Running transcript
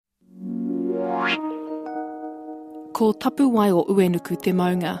Ko tapu wai o uenuku te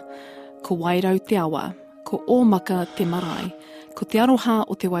maunga, ko wairau te awa, ko ōmaka te marae, ko te aroha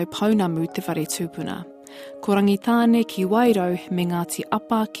o te wai paunamu te whare tūpuna. Ko rangitāne ki wairau me Ngāti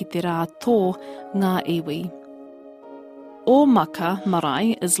Apa ki te rā tō ngā iwi. Ōmaka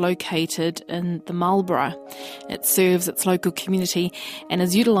Marae is located in the Marlborough. It serves its local community and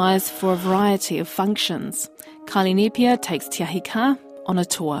is utilised for a variety of functions. Kylie Nepia takes Te Ahi Kaa on a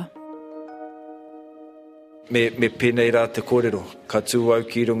tour. Me pēnei rā te kōrero. Ka tū au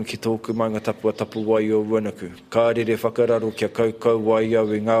ki runga ki tōku maunga tapu wai o Ruanaku. Ka rere whakararo kia kaukau wai au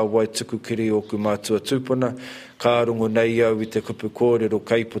i ngā wai tukukiri o ku mātua tūpuna. Ka rongo nei au i te kupu kōrero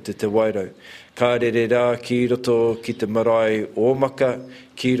kaipote te wairau. Ka rere rā ki roto ki te marae o Ōmaka,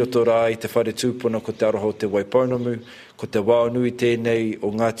 ki roto rā i te whare tūpuna ko te aroha o te waipaunamu, ko te wānui tēnei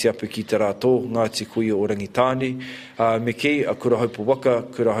o Ngāti Apu ki te rātō, Ngāti Kuia o Rangitāne. Me ki a kura haupo waka,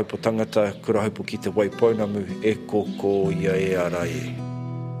 kura haupo tangata, kura haupo ki te waipaunamu e kōkō ia e ara e.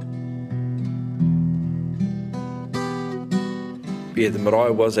 Yeah, the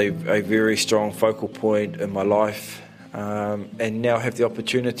marae was a very strong focal point in my life. And now have the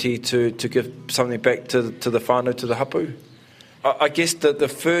opportunity to give something back to the whānau, to the hapu. I guess that the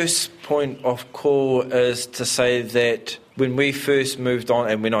first point of call is to say that when we first moved on,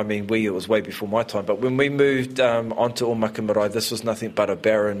 and when I mean we, it was way before my time, but when we moved onto Ōmaka Marae, this was nothing but a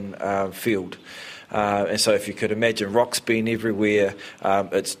barren field. And so if you could imagine rocks being everywhere,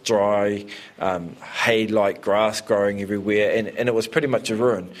 it's dry, hay-like grass growing everywhere, and it was pretty much a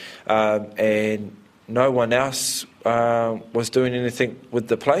ruin. And no one else was doing anything with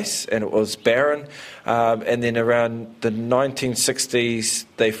the place, and it was barren. And then around the 1960s,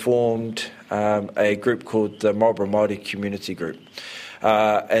 they formed a group called the Marlborough Māori Community Group.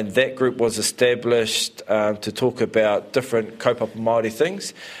 And that group was established to talk about different kaupapa Māori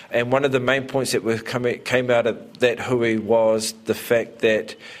things. And one of the main points that came out of that hui was the fact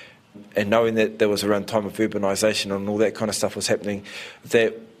that, and knowing that there was around time of urbanisation and all that kind of stuff was happening,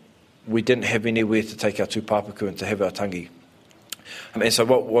 that we didn't have anywhere to take our tūpāpaku and to have our tangi. And so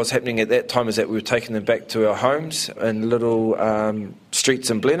what was happening at that time is that we were taking them back to our homes in little streets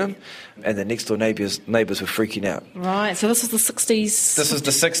in Blenheim, and the next door neighbours were freaking out. Right, so this is the 60s. This is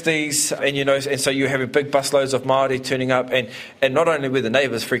the 60s, and so you're having big busloads of Māori turning up, and not only were the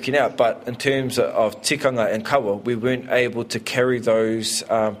neighbours freaking out, but in terms of tikanga and kawa, we weren't able to carry those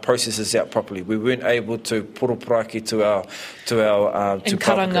processes out properly. We weren't able to poroporaki to our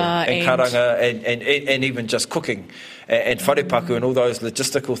karanga and even just cooking and wharepaku and all those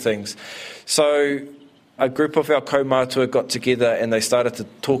logistical things. So a group of our kaumātua got together and they started to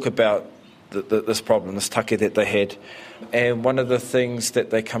talk about this problem, this take that they had. And one of the things that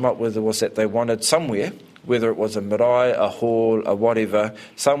they come up with was that they wanted somewhere, whether it was a marae, a hall, a whatever,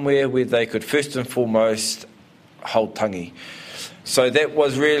 somewhere where they could first and foremost hold tangi. So that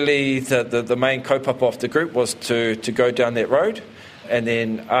was really the main kaupapa of the group, was to go down that road. And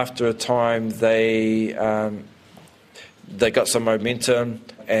then after a time they got some momentum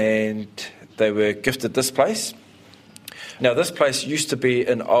and they were gifted this place. Now, this place used to be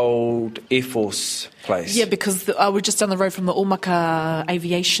an old Air Force place. Yeah, because we're just down the road from the Ōmaka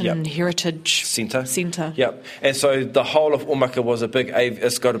Aviation Heritage Centre. Yep. And so the whole of Ōmaka was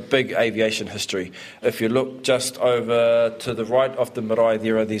it's got a big aviation history. If you look just over to the right of the marae,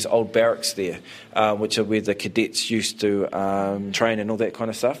 there are these old barracks there, which are where the cadets used to train and all that kind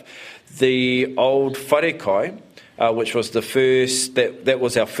of stuff. The old wharekai, which was the first, that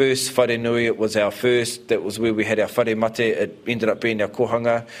was our first whare nui, it was our first, that was where we had our whare mate, it ended up being our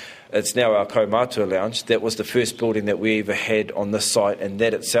kohanga. It's now our kaumātua lounge. That was the first building that we ever had on this site, and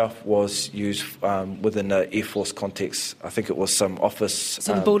that itself was used within an Air Force context. I think it was some office.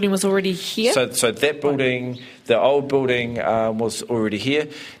 So the building was already here? So that building, the old building was already here.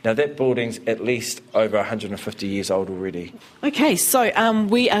 Now that building's at least over 150 years old already. Okay, so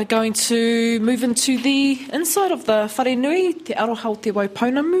we are going to move into the inside of the whare nui, Te Aroha o Te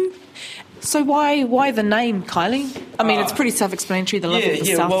Waipaunamu. So why the name, Kylie? I mean, it's pretty self-explanatory, the love of the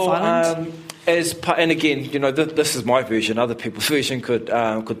South Island. And again, this is my version. Other people's version could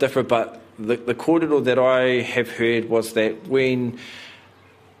differ, but the kōrero that I have heard was that when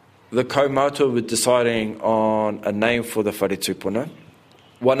the kaumātua were deciding on a name for the whare tūpuna,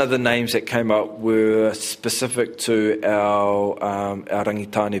 one of the names that came up were specific to our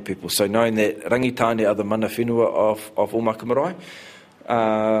rangitāne people. So knowing that rangitāne are the mana whenua of Ōmaka Marae,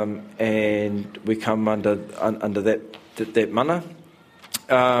 and we come under that mana.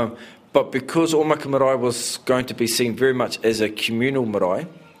 But because Ōmaka Marae was going to be seen very much as a communal marae,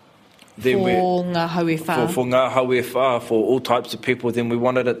 For ngā haue whā. For ngā haue whā, for all types of people, then we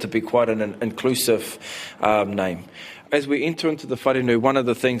wanted it to be quite an inclusive name. As we enter into the wharenui, one of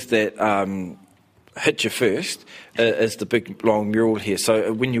the things that hit you first is the big long mural here.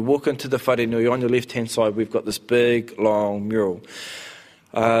 So when you walk into the wharenui, on your left-hand side, we've got this big long mural.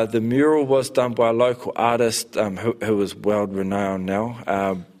 The mural was done by a local artist who is world-renowned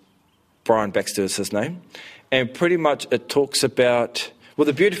now. Brian Baxter is his name. And pretty much it talks about... Well,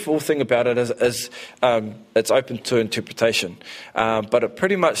 the beautiful thing about it is it's open to interpretation. But it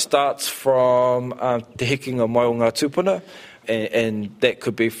pretty much starts from te hekinga mai o ngā tūpuna, and that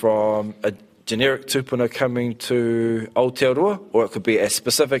could be from a generic tūpuna coming to Aotearoa, or it could be as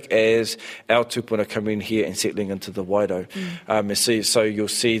specific as our tūpuna coming here and settling into the Waido. So you'll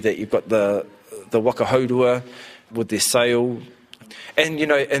see that you've got the wakahaurua with their sail. And,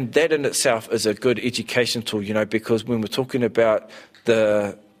 and that in itself is a good education tool, because when we're talking about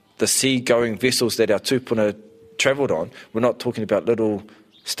the sea-going vessels that our tūpuna travelled on, we're not talking about little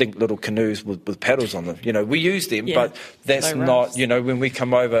canoes with paddles on them. We use them, but that's not, when we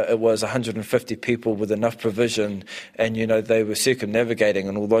come over, it was 150 people with enough provision, and, they were circumnavigating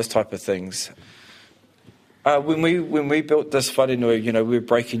and all those type of things. When we built this wharenui, we were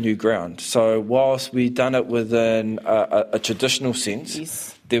breaking new ground. So whilst we done it within a traditional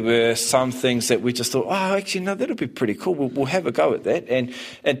sense, there were some things that we just thought, actually, no, that'll be pretty cool. We'll have a go at that. And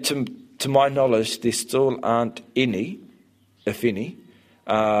to my knowledge, there still aren't any, if any,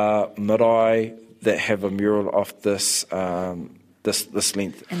 marae that have a mural of this this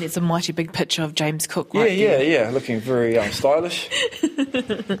length. And there's a mighty big picture of James Cook right there. Yeah, looking very stylish.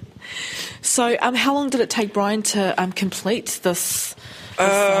 So how long did it take Brian to complete this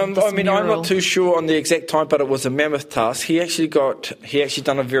I'm mural? not too sure on the exact time, but it was a mammoth task. He actually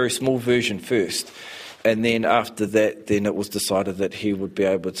done a very small version first, and then after that, then it was decided that he would be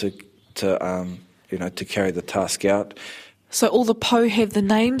able to carry the task out. So all the po have the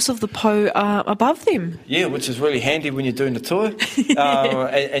names of the po above them? Yeah, which is really handy when you're doing the tour,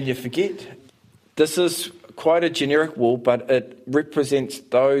 and you forget. This is quite a generic wall, but it represents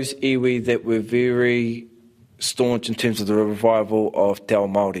those iwi that were very staunch in terms of the revival of Te Ao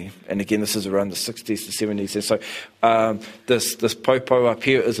Māori. And again, this is around the 60s to 70s. And so this popo up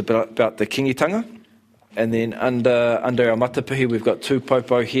here is about the kingitanga. And then under our matapihi, we've got two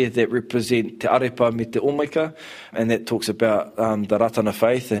popo here that represent Te Arepa me Te Omaika, and that talks about the Ratana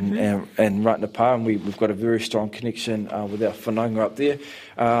faith and Ratana Pa, and we've got a very strong connection with our whanaunga up there.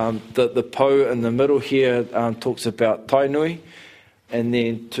 The po in the middle here talks about Tainui, and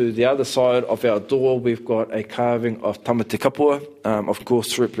then to the other side of our door, we've got a carving of Tamate Kapua, of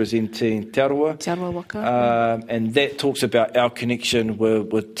course representing Te Arawa. Te Arawa waka. And that talks about our connection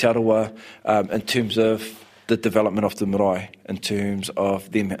with Te Arawa in terms of the development of the marae, in terms of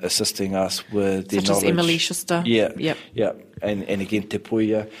them assisting us with their knowledge. Such as Emily Schuster. Yeah. And again, Te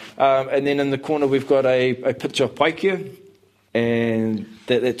Puia. And then in the corner, we've got a picture of Paikea, and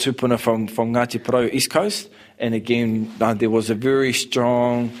that tūpuna from Ngāti Porou East Coast. And again, there was a very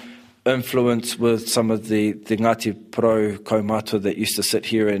strong influence with some of the Ngāti Porou kaumātua that used to sit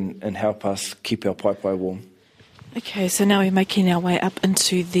here and help us keep our paipai warm. Okay, so now we're making our way up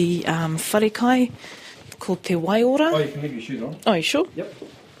into the wharekai called Te Waiora. Oh, you can leave your shoes on. Oh, you sure? Yep.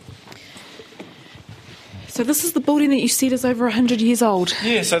 So this is the building that you said is over 100 years old.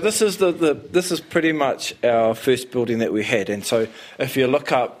 Yeah, so this is this is pretty much our first building that we had. And so if you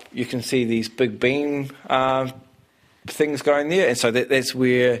look up, you can see these big beam things going there. And so that's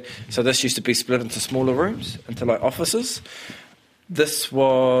where, so this used to be split into smaller rooms, into like offices. This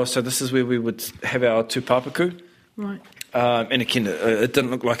is where we would have our tūpapaku. Right. And again, it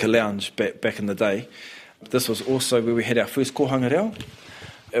didn't look like a lounge back in the day. This was also where we had our first kohanga reo.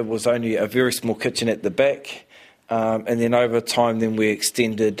 It was only a very small kitchen at the back, and then over time then we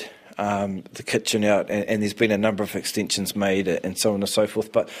extended the kitchen out, and there's been a number of extensions made and so on and so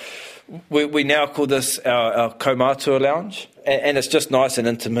forth. But we now call this our kaumātua lounge, and it's just nice and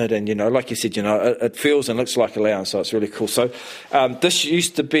intimate, and like you said, it feels and looks like a lounge, so it's really cool. So this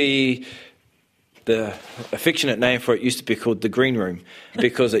used to be, the affectionate name for it used to be called the green room,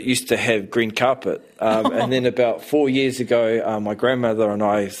 because it used to have green carpet. And then about 4 years ago, my grandmother and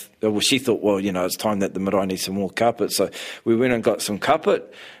I, she thought, it's time that the marae needs some more carpet. So we went and got some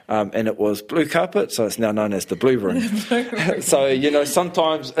carpet, and it was blue carpet, so it's now known as the blue room. So,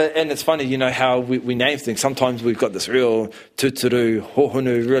 sometimes, and it's funny, how we name things. Sometimes we've got this real tuturu,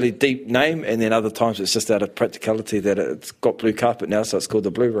 hohunu, really deep name, and then other times it's just out of practicality that it's got blue carpet now, so it's called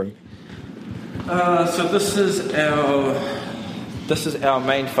the blue room. So this is our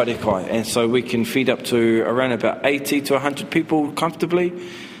main wharekai, and so we can feed up to around about 80 to 100 people comfortably.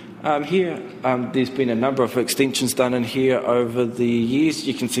 Here, there's been a number of extensions done in here over the years.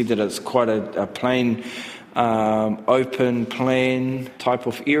 You can see that it's quite a plain, open plan type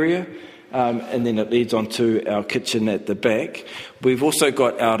of area. And then it leads on to our kitchen at the back. We've also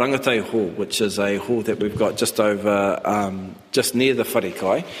got our rangatei hall, which is a hall that we've got just near the Ahi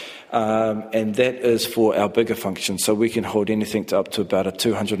Kaa. And that is for our bigger functions, so we can hold anything up to about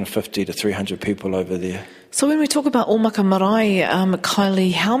 250 to 300 people over there. So when we talk about Omaka Marae,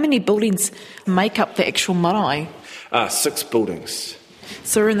 Kylie, how many buildings make up the actual marae? 6 buildings.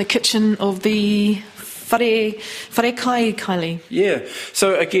 So we're in the kitchen of the Whare Kai, Kylie. Yeah,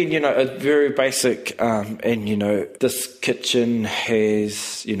 so again, a very basic, and this kitchen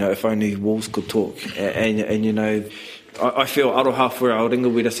has, if only walls could talk, and I feel aroha for our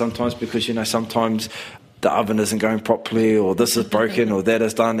ringawera sometimes because, sometimes the oven isn't going properly or this is broken or that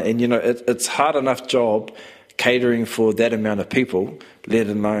is done. And, it's hard enough job catering for that amount of people, let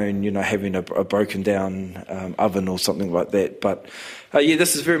alone, having a broken down oven or something like that. But,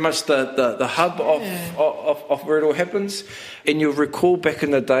 this is very much the hub of where it all happens. And you'll recall back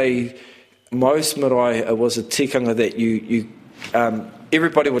in the day, most marae was a tikanga that you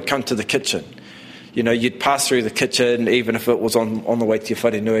everybody would come to the kitchen. You'd pass through the kitchen, even if it was on the way to your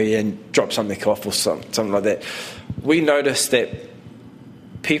wharenui, and drop something off or something like that. We noticed that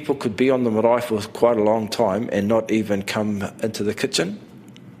people could be on the marae for quite a long time and not even come into the kitchen.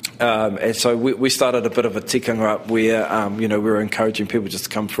 And so we started a bit of a tikanga up where, we were encouraging people just to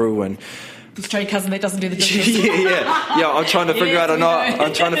come through and... The stray cousin that doesn't do the dishes. yeah. I'm trying to figure out a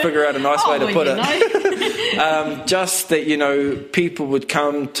nice way to put it. Just that, people would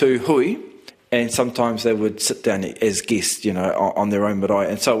come to hui, and sometimes they would sit down as guests, on their own marae.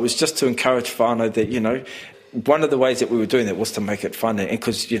 And so it was just to encourage whānau that, one of the ways that we were doing that was to make it fun. And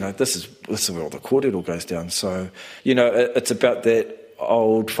because, this is where all the kōrero goes down. So, it's about that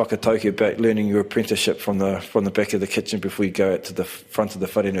old whakatauki about learning your apprenticeship from the back of the kitchen before you go out to the front of the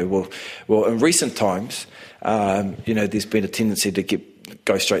wharenui. Well, in recent times, there's been a tendency to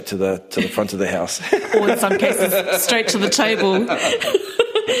go straight to the front of the house. Or in some cases, straight to the table.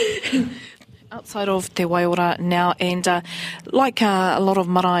 Outside of Te Waiora now, and like a lot of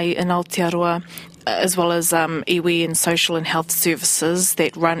marae in Aotearoa, as well as iwi and social and health services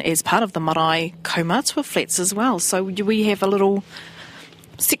that run as part of the marae, kaumātua flats as well. So do we have a little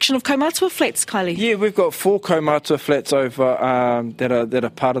section of kaumātua flats, Kylie? Yeah, we've got 4 kaumātua flats over that are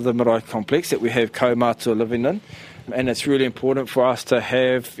part of the marae complex that we have kaumātua living in. And it's really important for us to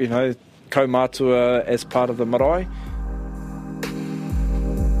have, kaumātua as part of the marae.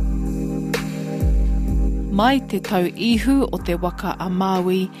 Mai te tau ihu o te waka a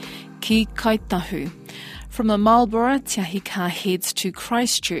Maui ki Kaitahu. From the Marlborough, Te Ahi Kaa heads to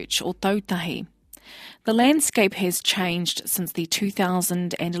Christchurch or Tautahi. The landscape has changed since the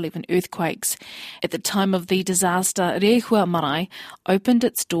 2011 earthquakes. At the time of the disaster, Rehua Marae opened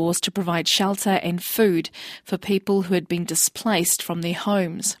its doors to provide shelter and food for people who had been displaced from their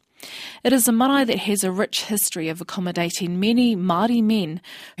homes. It is a marae that has a rich history of accommodating many Māori men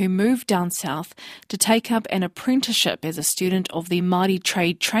who moved down south to take up an apprenticeship as a student of the Māori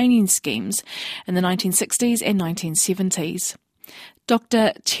trade training schemes in the 1960s and 1970s.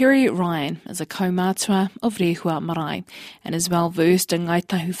 Dr. Terry Ryan is a kaumātua of Rehua Marae and is well versed in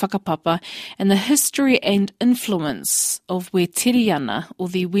ngaitahu whakapapa and the history and influence of Wetiriana or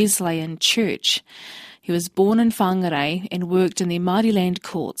the Wesleyan Church. He was born in Whangarei and worked in the Māori land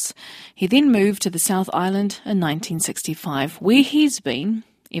courts. He then moved to the South Island in 1965, where he's been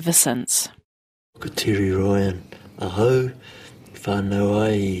ever since. Ko Terry Ryan, ahau, whānau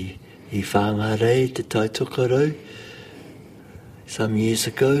ai I Whangarei, te taitokarau. Some years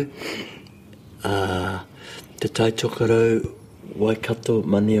ago, te taitokarau, Waikato,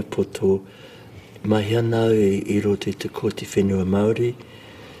 Maniapoto, mai ana I rote te koti whenua Māori.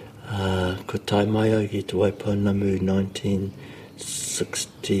 Ko tai mai au ki te Waipounamu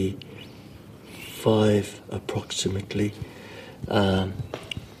 1965 approximately. I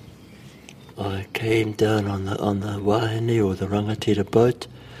came down on the wahine or the rangatira boat.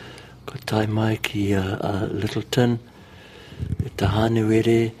 Ko tai mai ki Littleton. E te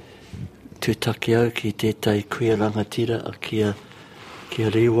hānuere tūtaki au ki tētai kuia rangatira a kia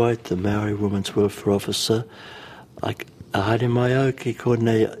Rewai, the Maori Women's Welfare Officer. A haere mai au ki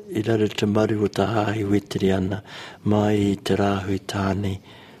konei I rara te maru o te hāhi wetiri ana mai I te rāhui tāne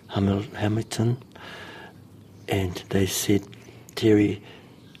Hamilton. And they said, Terry,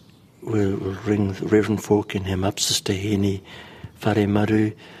 we'll ring Reverend Falkenham up, Sister Henny, Whare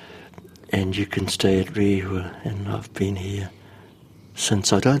Maru, and you can stay at Rehua. And I've been here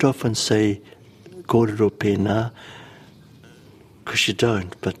since. I don't often say kōrero pēnā, because you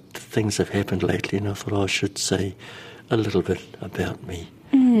don't, but things have happened lately, and I thought I should say a little bit about me.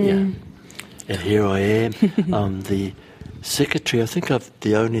 Yeah. And here I am. I'm the secretary. I think I'm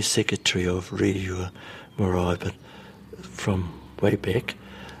the only secretary of Rehua Marae, but from way back.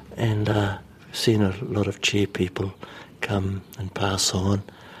 And seen a lot of chair people come and pass on.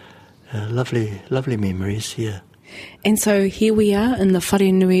 Lovely memories here. And so here we are in the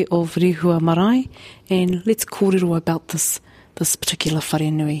wharenui of Rehua Marae, and let's kōrero about this particular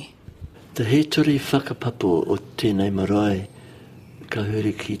wharenui. Te hetori whakapapo o tēnei marae ka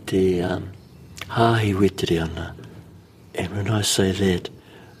huri ki te hāhi wetere ana. And when I say that,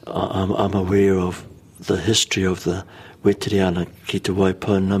 I'm aware of the history of the wetere ana ki te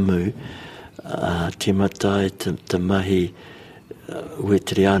Waipounamu, te matai te mahi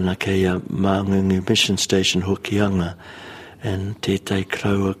wetere ana kei a Māngungu mission station Hokianga, and tētai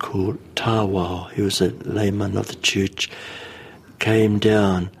kraua called Tāwao, he was a layman of the church, came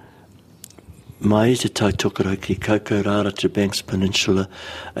down mai te tautokoro ki Kaukaurara to Banks Peninsula,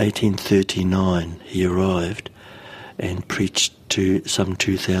 1839. He arrived and preached to some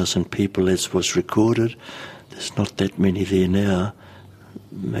 2,000 people, as was recorded. There's not that many there now,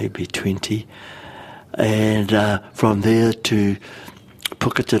 maybe 20. And from there to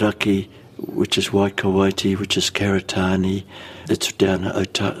Puketeraki, which is Waikawaiti, which is Karatani, it's down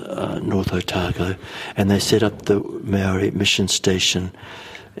North Otago, and they set up the Maori mission station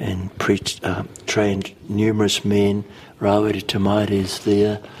and preached, trained numerous men. Rawiri Tamaire is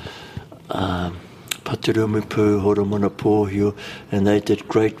there, Paturamupu, Horomona Pōhio, and they did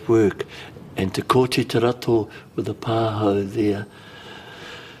great work. And Te Koti Te Rato with the Pāho there.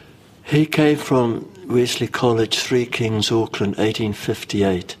 He came from Wesley College, Three Kings, Auckland,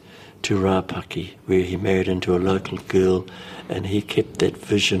 1858, to Rapaki, where he married into a local girl, and he kept that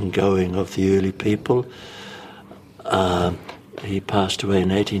vision going of the early people. He passed away in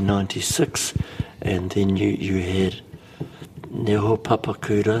 1896, and then you had Neho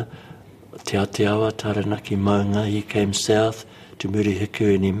Papakura, Te Aotearoa, Taranaki Maunga. He came south to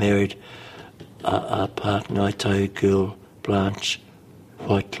Murihiku, and he married a part Ngaitahu girl, Blanche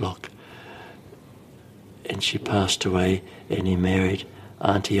Whitelock. And she passed away, and he married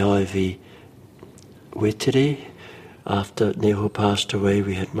Auntie Ivy Wetere. After Neho passed away,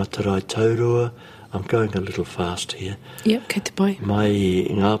 we had Matarai Taurua. I'm going a little fast here. Yep, kei te pai. Mai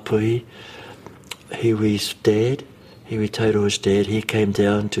Ngāpuhi, Hiwi's dad, Hiwi Taurua's dad, he came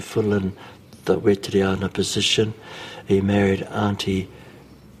down to fill in the Weteriana position. He married Auntie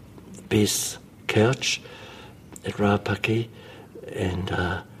Bess Couch at Rapaki, and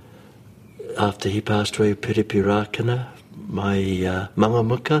after he passed away, Piripi Rākina, my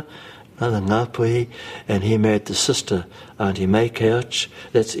Mangamuka, another Ngāpuhi, and he married the sister, Auntie May Couch.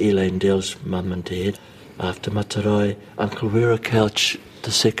 That's Elaine Dell's mum and dad. After Matarai, Uncle Wera Couch,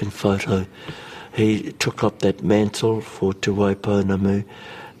 the second photo, he took up that mantle for Te Waipounamu,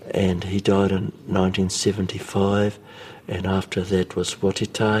 and he died in 1975. And after that was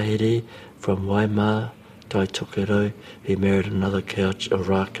Watitahere from Waimā, Taitokero. He married another Couch, a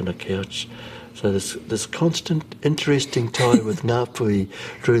Rākina Couch. So this constant, interesting tie with Ngāpuhi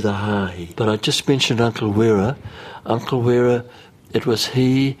through the hāhi. But I just mentioned Uncle Wera. Uncle Wera, it was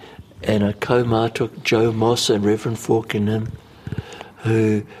he and a kaumātua, Joe Moss and Reverend Fawkinen,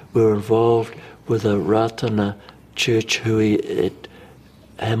 who were involved with a Ratana church hui at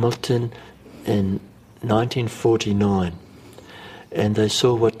Hamilton in 1949. And they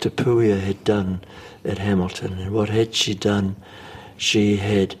saw what Te Puia had done at Hamilton. And what had she done? She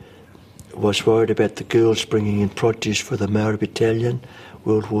was worried about the girls bringing in produce for the Maori Battalion,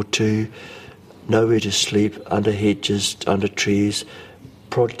 World War II, nowhere to sleep, under hedges, under trees,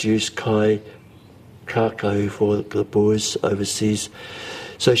 produce kakau for the boys overseas.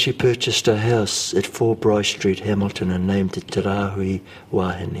 So she purchased a house at 4 Bryce Street, Hamilton, and named it Te Rahui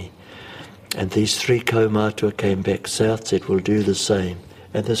Wahine. And these 3 kaumātua came back south, said, we'll do the same.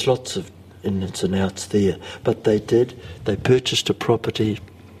 And there's lots of ins and outs there. But they did. They purchased a property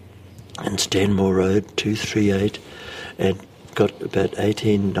in Stanmore Road, 238, and got about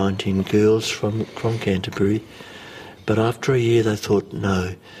 18, 19 girls from Canterbury. But after a year they thought,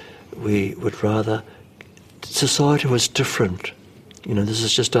 no, we would rather... Society was different. You know, this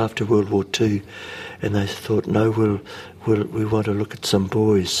is just after World War II. And they thought, no, we want to look at some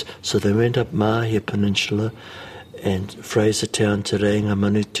boys. So they went up Mahia Peninsula and Frasertown, Te Reinga,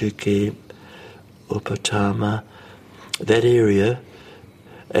 Manutuke, Opotama, that area,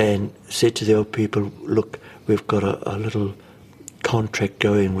 and said to the old people, look, we've got a little contract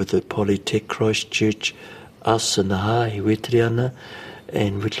going with the Polytech Christchurch, us and the Hāhi Weteriana,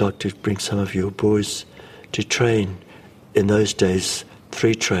 and we'd like to bring some of your boys to train in those days,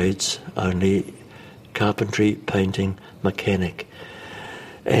 3 trades, only carpentry, painting, mechanic.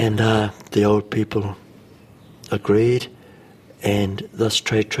 And the old people agreed, and thus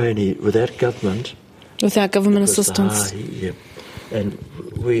trade trainee, without government assistance. Yeah. And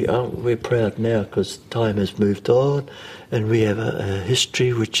we're proud now because time has moved on, and we have a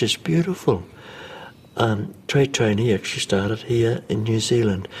history which is beautiful. Trade trainee actually started here in New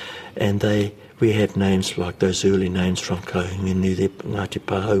Zealand, and we had names like those early names from Kahungini, Ngāti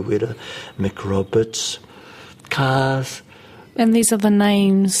Pāhauwera, Mick Roberts, Cars. And these are the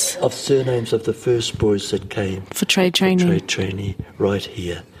names of surnames of the first boys that came for trade trainee. Trade trainee right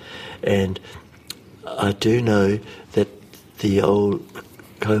here. And I do know that the old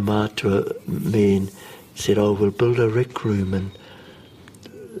Kaumatua men said, we'll build a rec room, and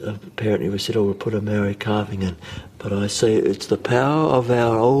apparently we said, we'll put a Marae carving in. But I say it's the power of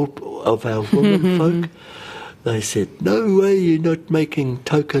our women folk. They said, no way, you're not making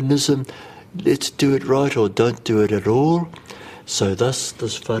tokenism. Let's do it right or don't do it at all. So thus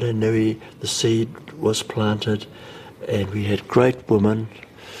this whare nui, the seed was planted, and we had great women.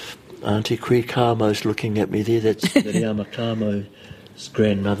 Auntie Kui Kamo's looking at me there, that's Miriama Kamo's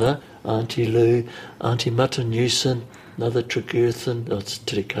grandmother, Auntie Lou, Auntie Mata Newson, another Tregurthan, it's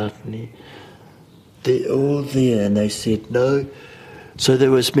Tirikatani. They're all there, and they said no. So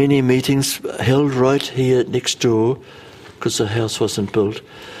there was many meetings held right here next door, because the house wasn't built,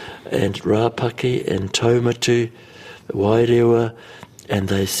 and Rapaki and Taumatu, Wairewa, and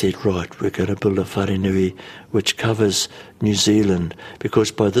they said, right, we're going to build a whare nui which covers New Zealand,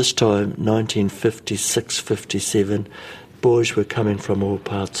 because by this time, 1956-57, boys were coming from all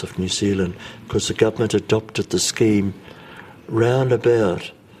parts of New Zealand, because the government adopted the scheme round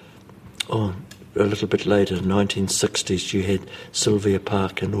about, a little bit later, 1960s, you had Sylvia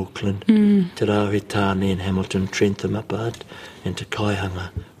Park in Auckland, Te Rauhi Tāne in Hamilton, Trentham apart, and Te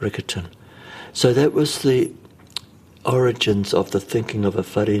Kaihanga, Riccarton. So that was the origins of the thinking of a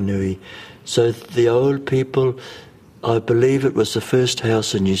whare nui. So the old people, I believe it was the first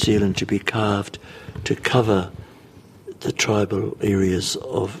house in New Zealand to be carved to cover the tribal areas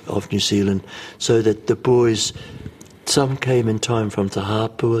of New Zealand, so that the boys, some came in time from Te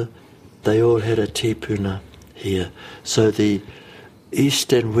Hāpua, they all had a tipuna here. So the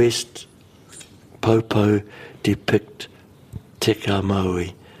east and west popo depict Te Kā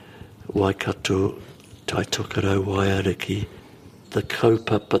Maui, Waikato, Taitokaro, Waiariki. The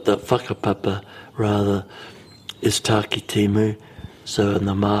kaupapa, the whakapapa rather, is Tāki Timu. So in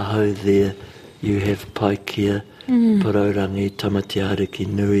the Maho there you have Paikea, Paraurangi, Tamatiariki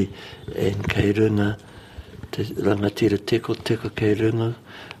Nui, and Keirunga. Te rangatira teko Keirunga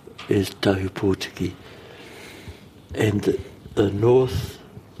is Tahupōtiki. And the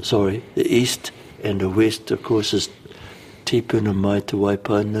east and the west, of course, is Tipuna mai te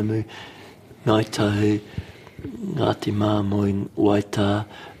Waipanamu, Ngaitahu, Ngāti Māmoe, Waitā,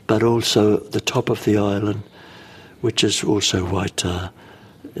 but also the top of the island, which is also Waitā,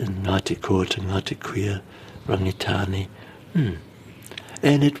 in Ngāti Kōta, Ngāti Kuia, Rangitani.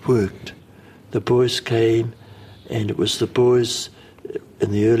 And it worked. The boys came, and it was the boys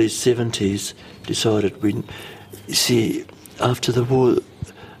in the early 70s decided after the war,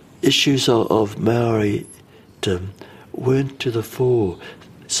 issues of Maoridom weren't to the fore.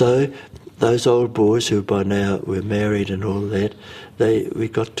 So those old boys who by now were married and all that, we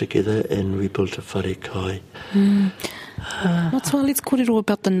got together and we built a whare kai. Let's kōrero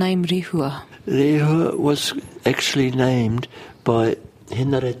about the name Rehua. Rehua was actually named by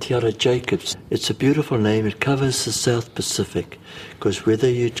Henare Tiara Jacobs. It's a beautiful name. It covers the South Pacific, because whether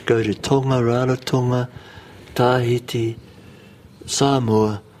you go to Tonga, Rarotonga, Tahiti,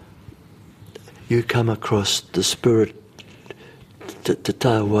 Samoa, you come across the spirit Te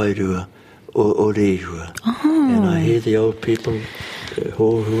Tā Wairua or Rehua. And I hear the old people,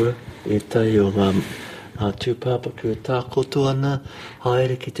 Hōhua, e tai o ngā tūpapa kua tākoto ana,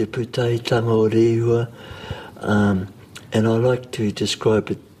 haere ki te putaitanga o Rehua. And I like to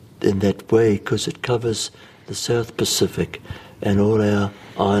describe it in that way because it covers the South Pacific and all our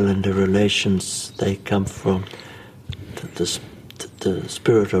islander relations. They come from the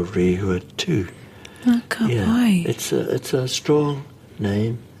spirit of Rehua too. It's a strong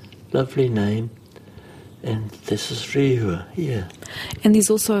name, lovely name, and this is Rehua, And there's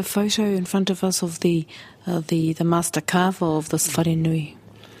also a photo in front of us of the master carver of this whare nui.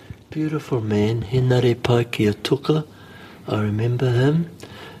 Beautiful man, Henare Paikea Tuka. I remember him.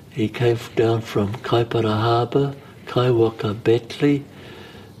 He came down from Kaipara Harbour, Kaiwaka, Batley,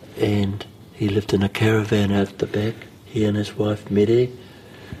 and he lived in a caravan out the back, he and his wife Mere,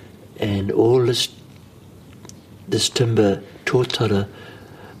 and all his this timber tōtara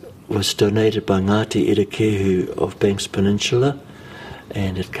was donated by Ngāti Irakehu of Banks Peninsula,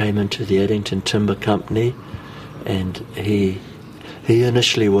 and it came into the Addington Timber Company, and he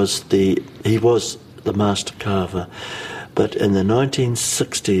initially was the master carver, but in the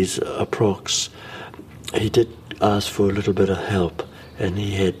 1960s approx, he did ask for a little bit of help, and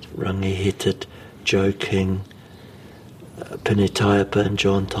he had Rangi Hetit, Joe King, Pine Taiapa and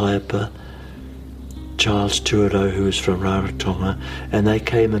John Taiapa, Charles Tuaro, who was from Rarotonga, and they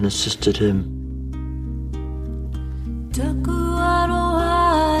came and assisted him. Taku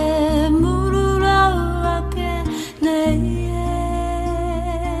aroha e mururau ake nei e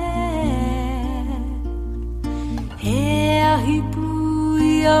he ahi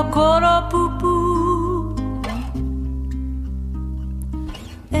pui a koropupu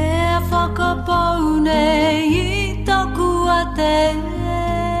e whakapau nei I taku ate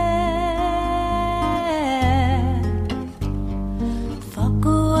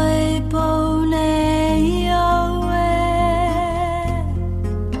whakoe pau nei au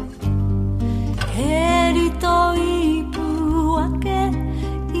he rito I pu ake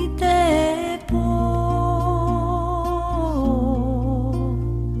I te po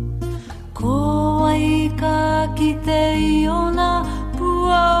ko ai ka ki te iona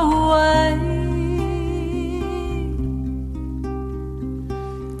puau ai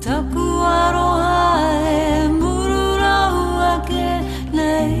taku aroha e mururau ake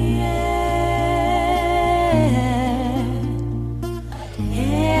nei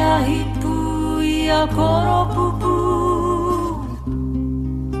he ahi pui a koropupu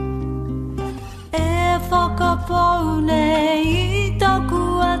e whakapau nei I taku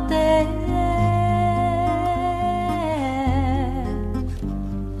ate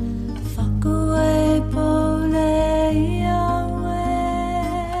whakoe pau nei aue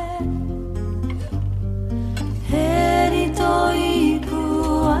he rito I pu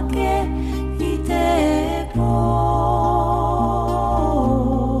ake I te po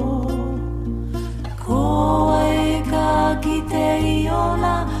ko ai ka ki te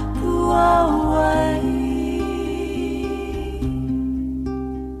iona puau ai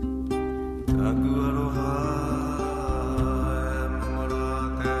Taku aroha e mamara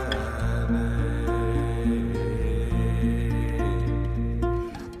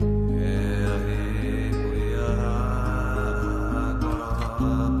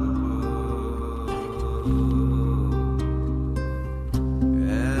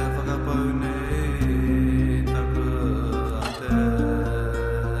e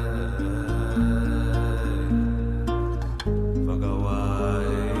ahi kuia koropupu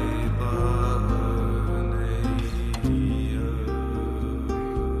e whakapau nei taku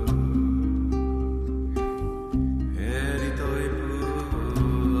ate whakawai pau nei e rito I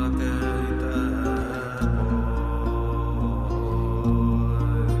pu ake I te po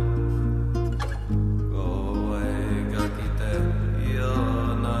ko ai ka ki te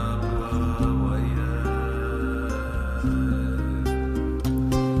iona puau ai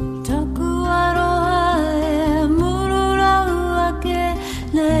taku aroha e mururau ake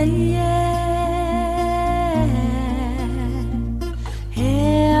nei he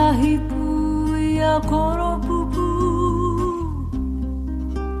ahi pui a koropupu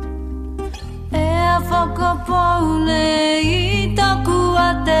e whakapau nei I taku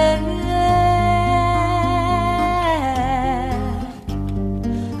ate